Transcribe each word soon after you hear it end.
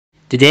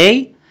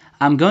Today,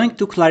 I'm going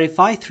to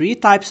clarify three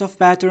types of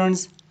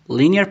patterns: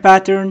 linear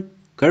pattern,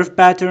 curve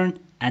pattern,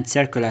 and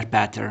circular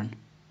pattern.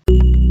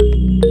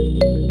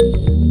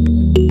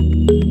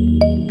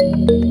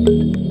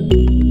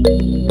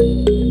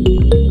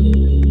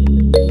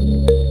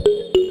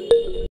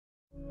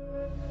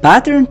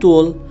 Pattern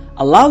tool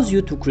allows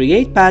you to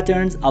create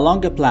patterns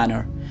along a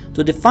planar.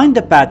 To define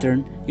the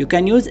pattern, you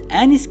can use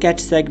any sketch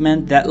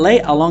segment that lay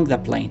along the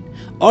plane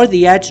or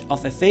the edge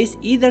of a face,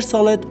 either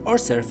solid or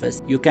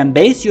surface. You can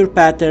base your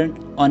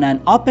pattern on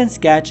an open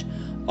sketch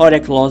or a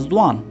closed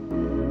one.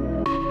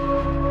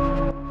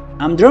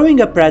 I'm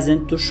drawing a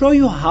present to show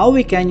you how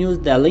we can use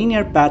the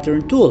linear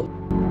pattern tool.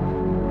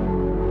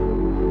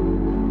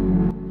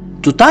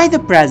 To tie the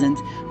present,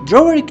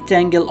 draw a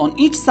rectangle on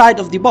each side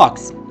of the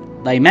box,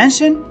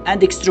 dimension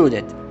and extrude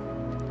it.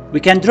 We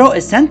can draw a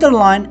center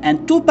line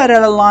and two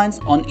parallel lines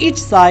on each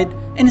side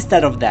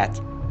instead of that.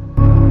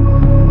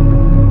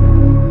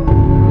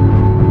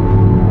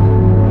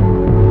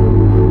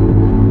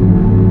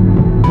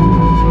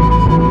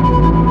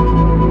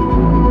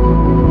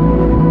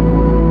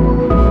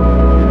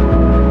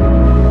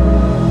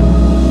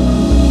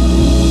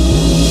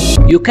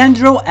 You can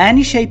draw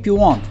any shape you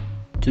want.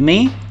 To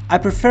me, I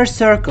prefer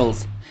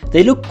circles.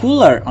 They look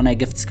cooler on a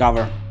gift's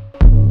cover.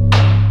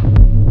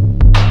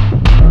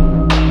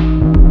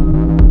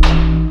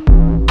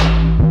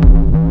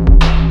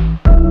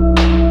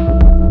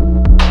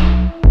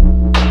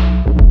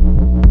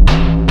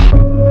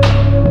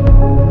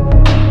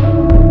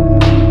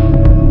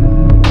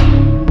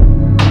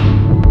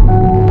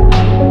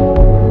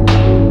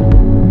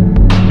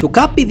 To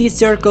copy these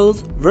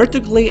circles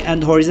vertically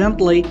and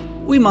horizontally,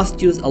 we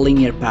must use a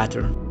linear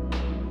pattern.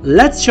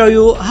 Let's show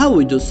you how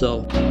we do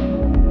so.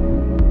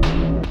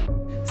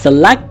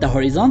 Select the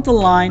horizontal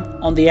line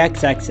on the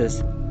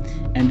x-axis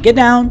and get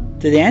down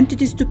to the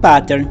Entities to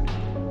Pattern,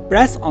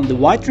 press on the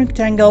white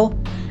rectangle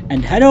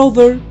and head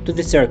over to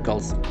the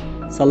circles.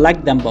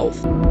 Select them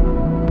both.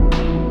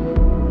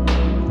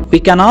 We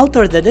can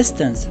alter the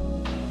distance,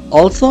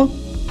 also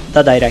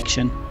the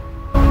direction.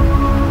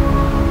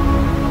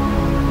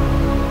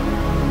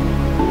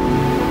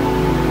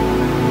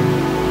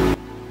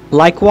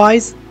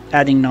 Likewise,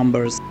 adding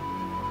numbers.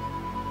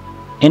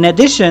 In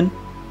addition,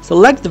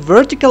 select the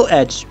vertical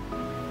edge.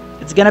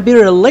 It's gonna be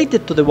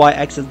related to the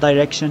y-axis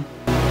direction.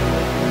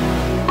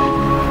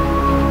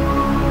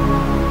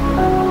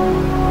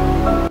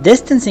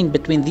 Distancing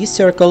between these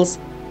circles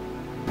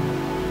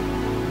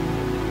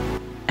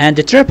and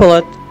the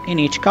triplet in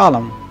each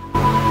column.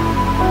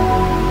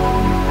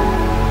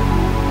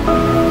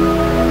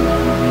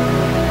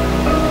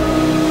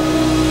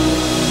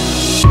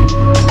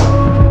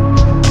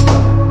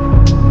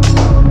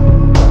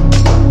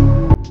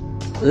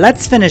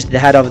 Let's finish the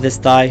head of this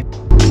tie.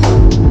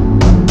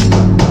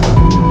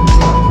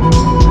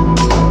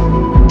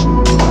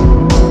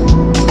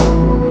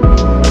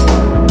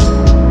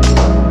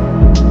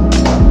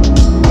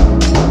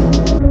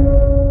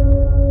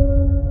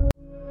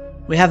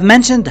 We have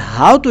mentioned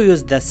how to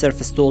use the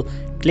surface tool.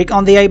 Click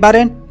on the I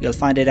button, you'll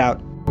find it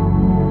out.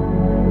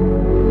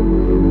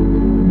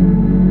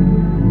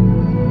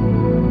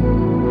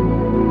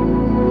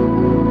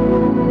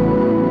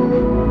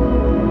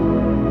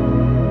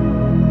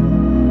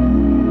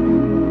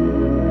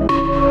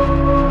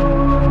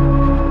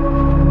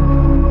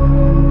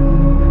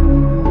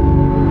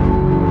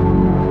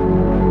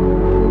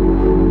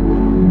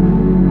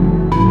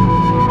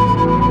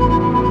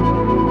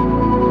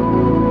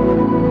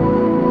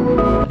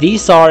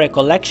 These are a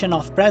collection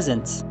of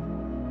presents.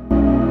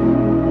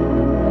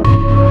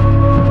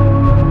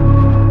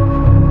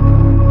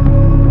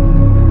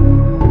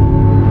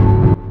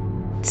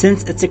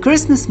 Since it's a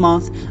Christmas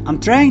month, I'm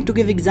trying to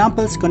give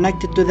examples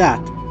connected to that.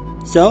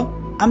 So,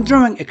 I'm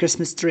drawing a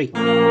Christmas tree.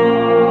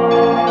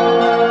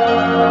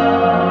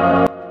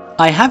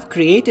 I have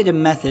created a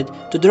method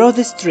to draw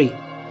this tree.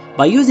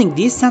 By using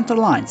these center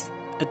lines,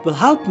 it will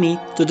help me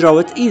to draw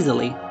it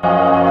easily.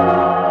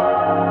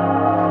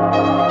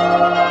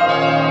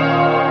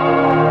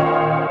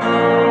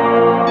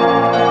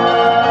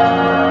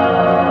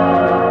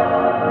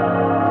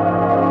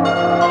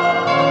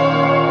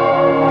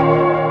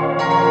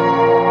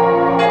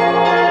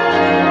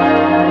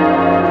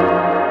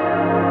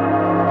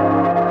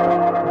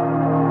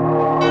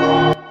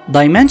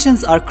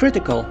 Dimensions are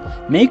critical.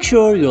 Make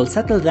sure you'll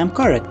settle them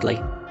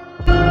correctly.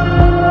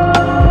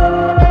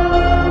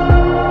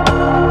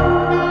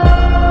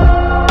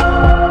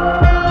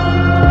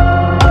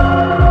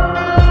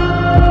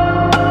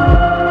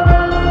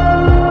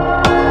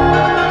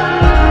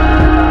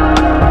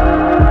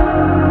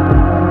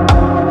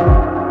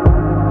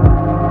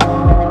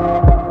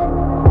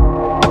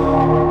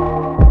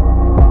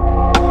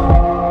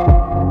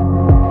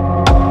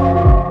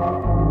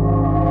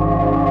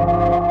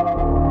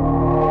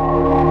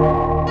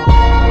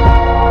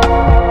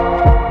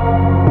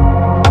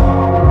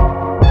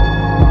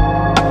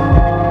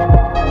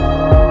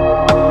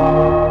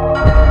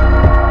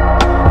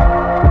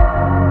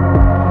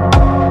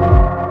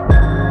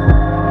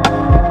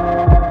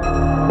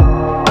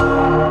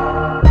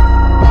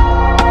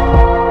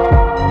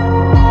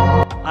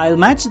 I'll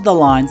match the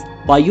lines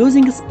by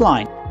using a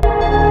spline.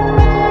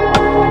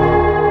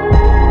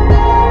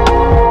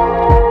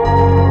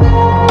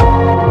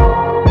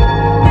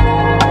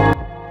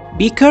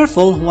 Be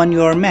careful when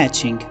you are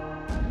matching,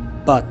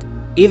 but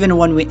even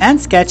when we end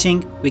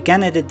sketching, we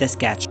can edit the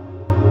sketch.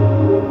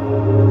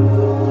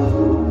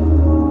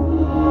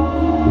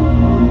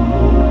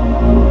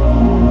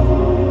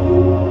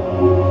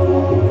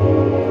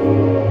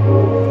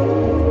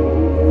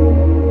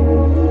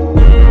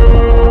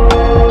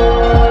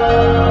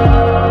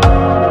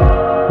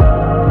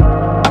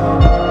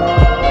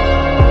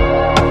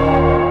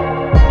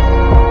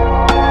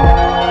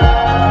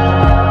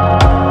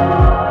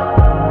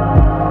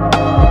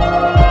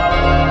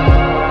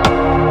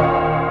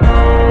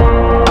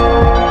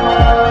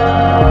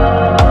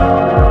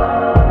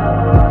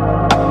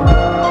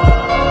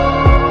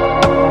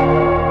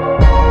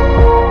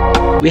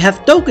 We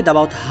have talked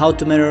about how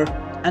to mirror,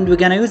 and we're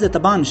gonna use it a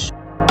bunch.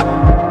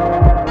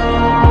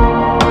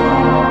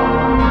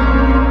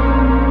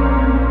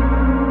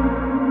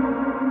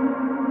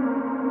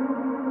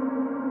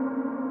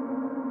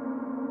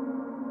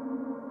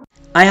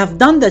 I have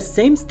done the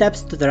same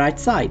steps to the right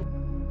side.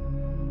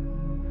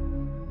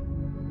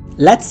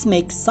 Let's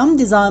make some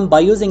design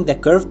by using the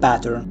curve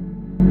pattern.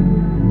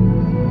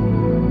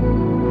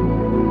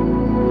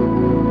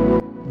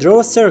 Draw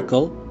a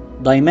circle,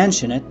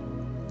 dimension it.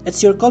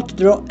 It's your call to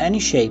draw any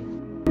shape.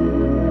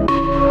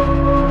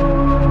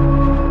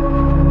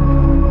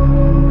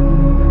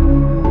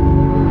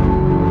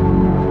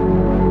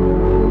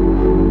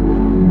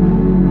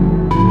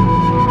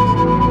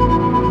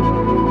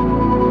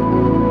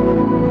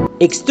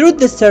 Extrude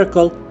the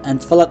circle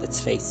and fill out its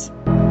face.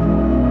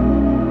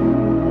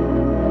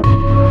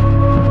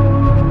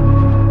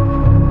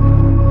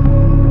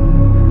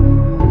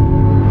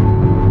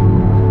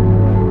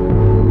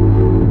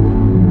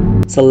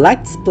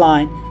 Select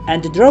spline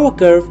and draw a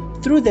curve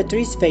through the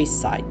tree's face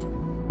side.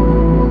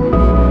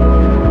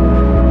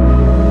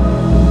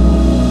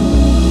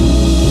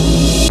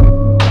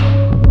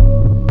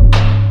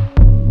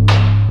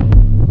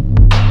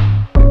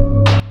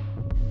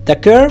 The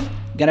curve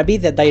gonna be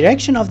the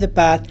direction of the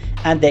path,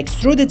 and the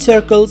extruded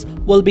circles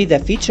will be the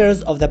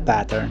features of the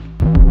pattern.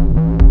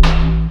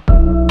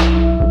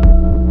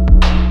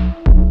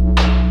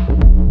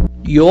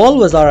 You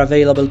always are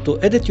available to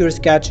edit your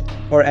sketch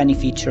or any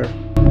feature.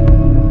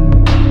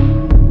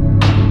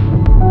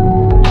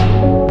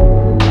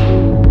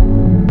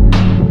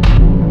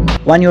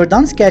 When you're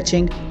done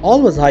sketching,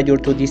 always hide your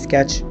 2D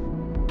sketch.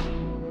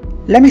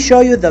 Let me show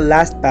you the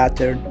last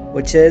pattern,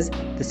 which is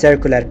the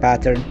circular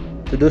pattern.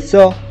 To do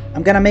so,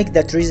 I'm gonna make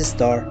the tree's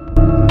star.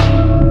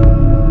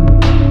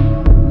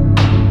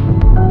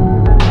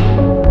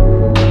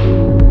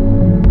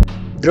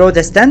 Draw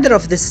the center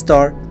of this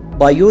star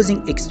by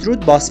using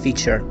Extrude Boss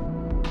feature.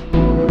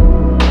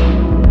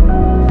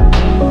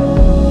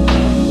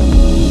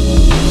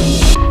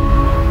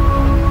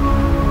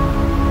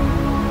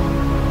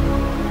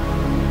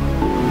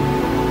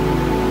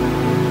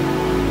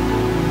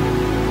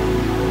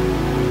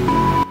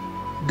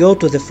 Go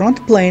to the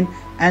front plane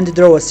and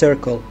draw a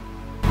circle.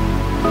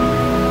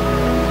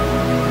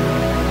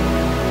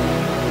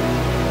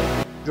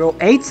 Draw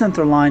 8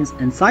 center lines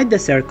inside the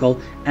circle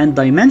and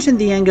dimension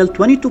the angle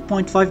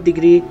 22.5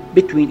 degrees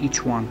between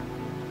each one.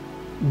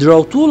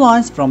 Draw 2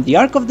 lines from the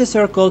arc of the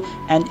circle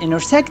and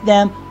intersect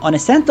them on a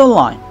center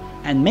line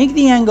and make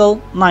the angle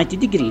 90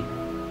 degrees.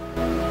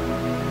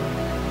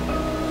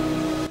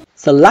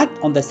 Select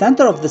on the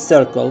center of the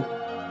circle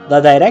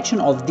the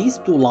direction of these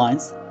 2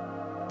 lines.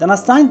 Then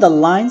assign the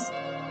lines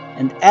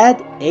and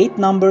add 8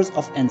 numbers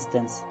of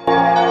instants.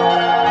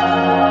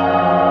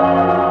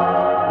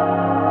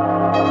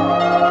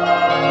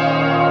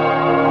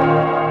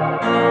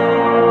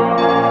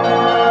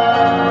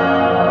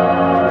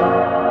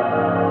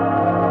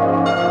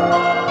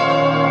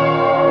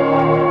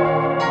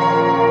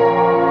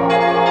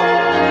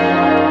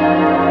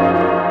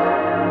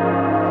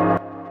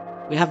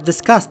 We have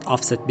discussed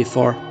offset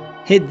before.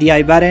 Hit the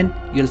I button,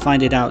 you'll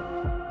find it out.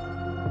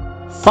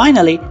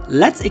 Finally,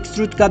 let's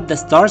extrude cut the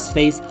star's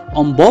face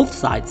on both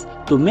sides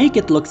to make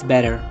it look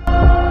better.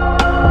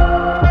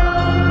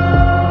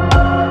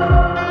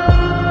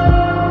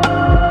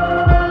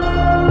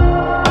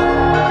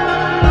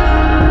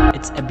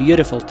 It's a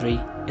beautiful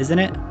tree, isn't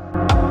it?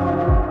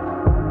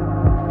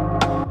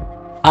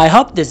 I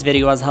hope this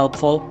video was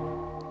helpful.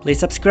 Please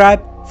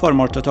subscribe for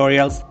more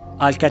tutorials.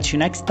 I'll catch you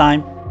next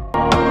time.